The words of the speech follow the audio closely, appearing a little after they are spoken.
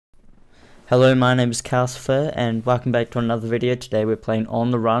Hello, my name is Calcifar and welcome back to another video. Today we're playing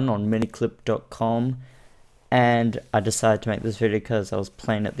On the Run on Miniclip.com, and I decided to make this video because I was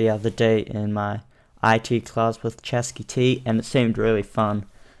playing it the other day in my IT class with Chasky T and it seemed really fun.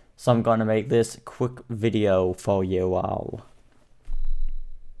 So I'm going to make this quick video for you all.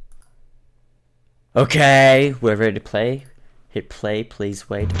 Okay, we're ready to play. Hit play, please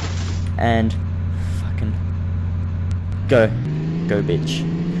wait. And fucking go bitch.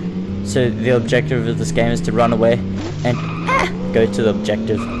 So the objective of this game is to run away and go to the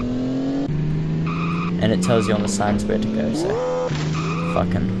objective. And it tells you on the signs where to go, so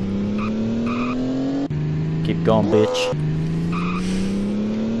fucking keep going, bitch.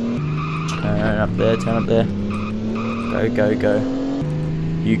 Turn up there, turn up there. Go.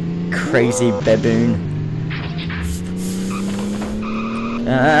 You crazy baboon.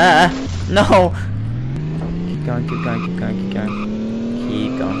 No! Keep going.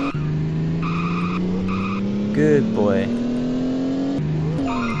 Keep going. Good boy.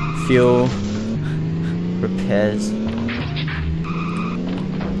 Fuel. Repairs.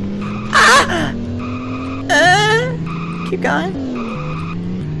 Keep going.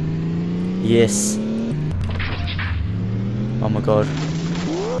 Yes. Oh my god.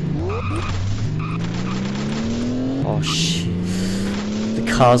 Oh shit. The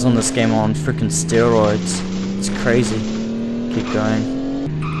cars on this game are on freaking steroids. It's crazy. Keep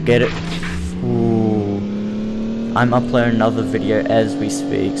going. Get it. Ooh. I'm uploading another video as we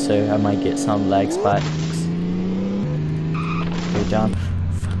speak, so I might get some lag spikes. Go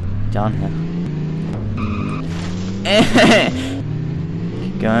down here.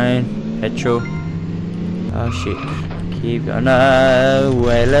 Keep going. Petrol. Oh shit. Keep going. No.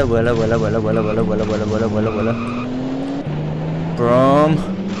 Wella. Brom.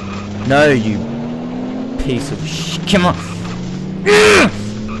 No, you piece of shit. Come on.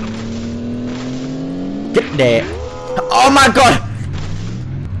 Get there. Oh my god.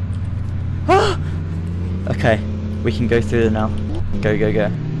 Okay, we can go through there now. Go.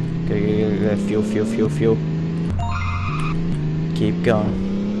 Fuel. Keep going.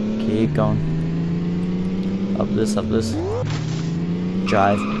 Up this.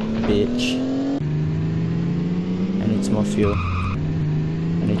 Drive, bitch. I need some more fuel.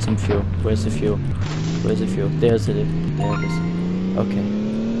 I need some fuel. Where's the fuel? There's it. There it is. Okay.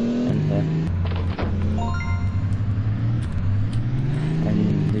 And here. And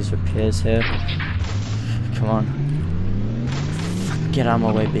these repairs here. Come on. Get out of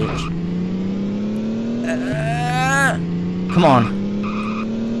my way, bitch. Come on.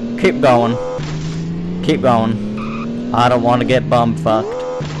 Keep going. I don't want to get bum fucked.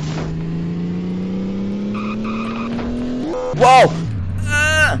 Whoa!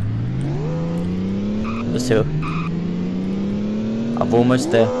 Let's do it. I'm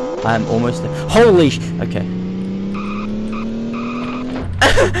almost there. Holy sh! Okay.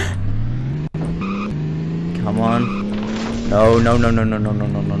 Come on. No.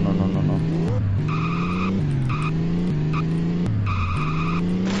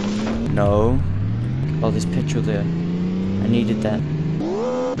 No. Oh, there's petrol there. I needed that.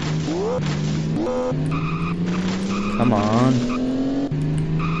 Come on.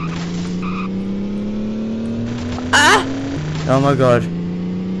 Oh my god.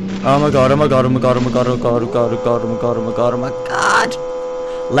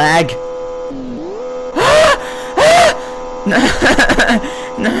 Lag.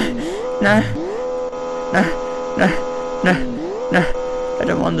 No. I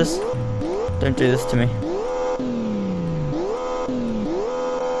don't want this. Don't do this to me.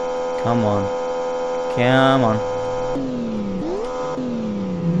 Come on.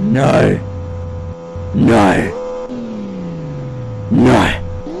 No.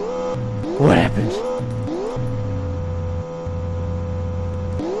 What happened?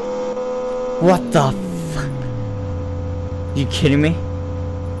 What the fuck? You kidding me?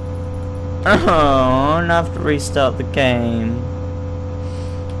 Oh, and I have to restart the game.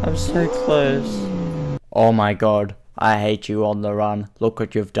 I'm so close. Oh my god. I hate you, On the Run. Look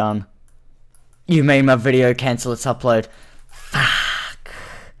what you've done. You made my video cancel its upload. Fuck.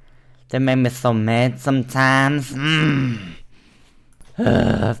 They made me so mad sometimes.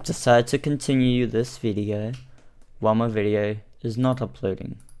 I've decided to continue this video while my video is not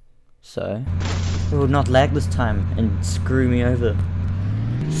uploading. So, it will not lag this time and screw me over.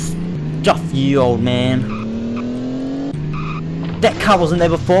 Stuff you, old man. That car wasn't there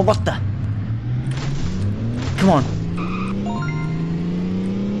before, what the? Come on.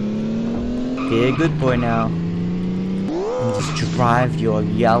 Be a good boy now. And just drive your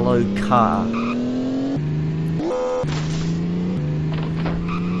yellow car.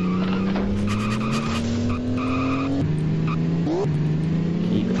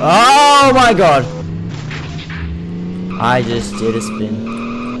 Oh my god! I just did a spin.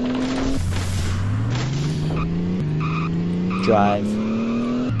 Drive.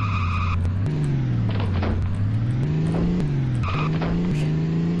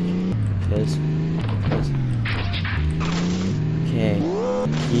 Fizz. Okay.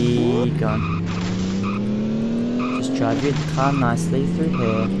 Keep going. Just drive your car nicely through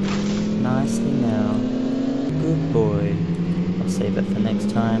here. Nicely now. Good boy. I'll save it for next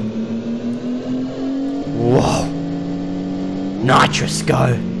time. Whoa! Nitrous,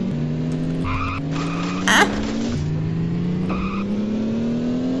 go! Ah!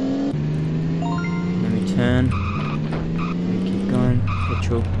 Let me turn. Let me keep going.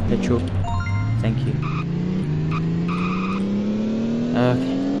 Petrol. Thank you.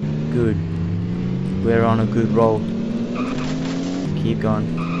 Okay, good. We're on a good roll. Keep going.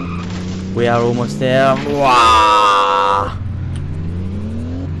 We are almost there. Wow!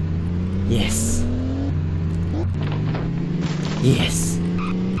 Yes. Yes.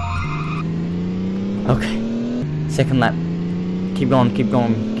 Okay. Second lap. Keep going.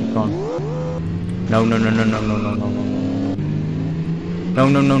 No. No.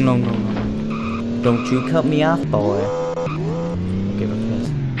 Don't you cut me off, boy. I'll give a piss.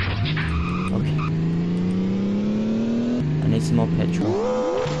 Okay. I need some more petrol.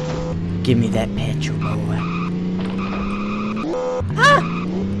 Give me that petrol, boy. Ah!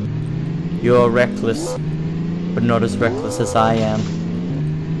 You're reckless, but not as reckless as I am.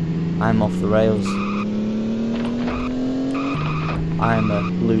 I'm off the rails. I'm a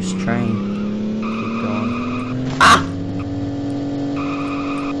loose train. Keep going. Ah!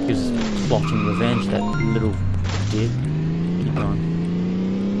 He was plotting revenge, that little did. Keep going.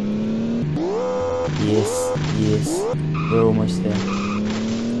 Yes. We're almost there.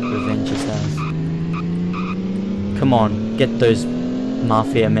 Revenge is ours. Come on, get those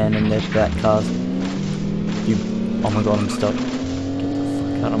mafia men in their black cars. You. Oh my god, I'm stuck. Get the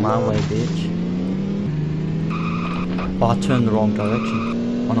fuck out of my way, bitch. Oh, I turned the wrong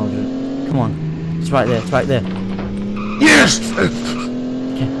direction. Oh no, dude. Come on. It's right there. Yes!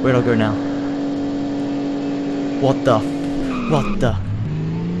 Okay, where do I go now? What the?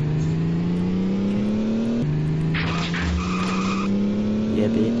 Yeah,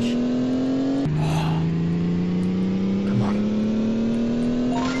 bitch. Come on.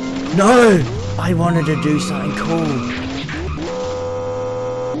 No! I wanted to do something cool.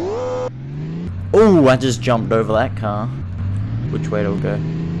 Oh, I just jumped over that car. Which way do I go?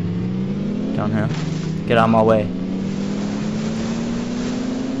 Down here. Get out of my way.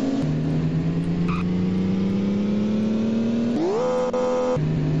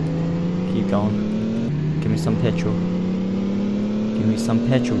 Keep going. Give me some petrol. Give me some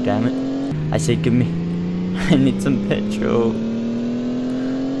petrol, damn it. I said give me. I need some petrol.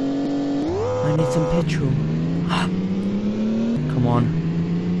 I need some petrol. Come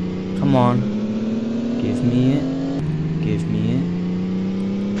on. Give me it.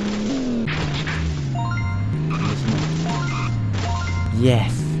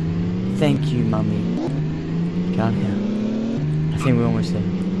 Yes. Thank you, mummy. Get out here. I think we're almost there.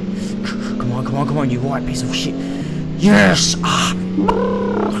 Come on, you white piece of shit. Yes! Ah!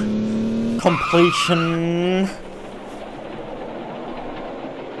 Completion.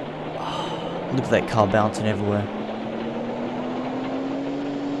 Look at that car bouncing everywhere.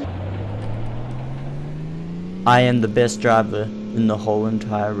 I am the best driver in the whole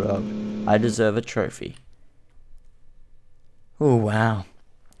entire world. I deserve a trophy. Oh, wow.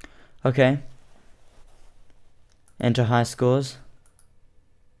 Okay. Enter high scores.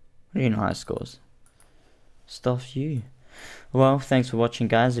 What do you mean high scores? Stuff you. Well, thanks for watching,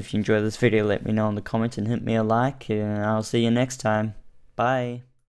 guys. If you enjoyed this video, let me know in the comments and hit me a like. And I'll see you next time. Bye.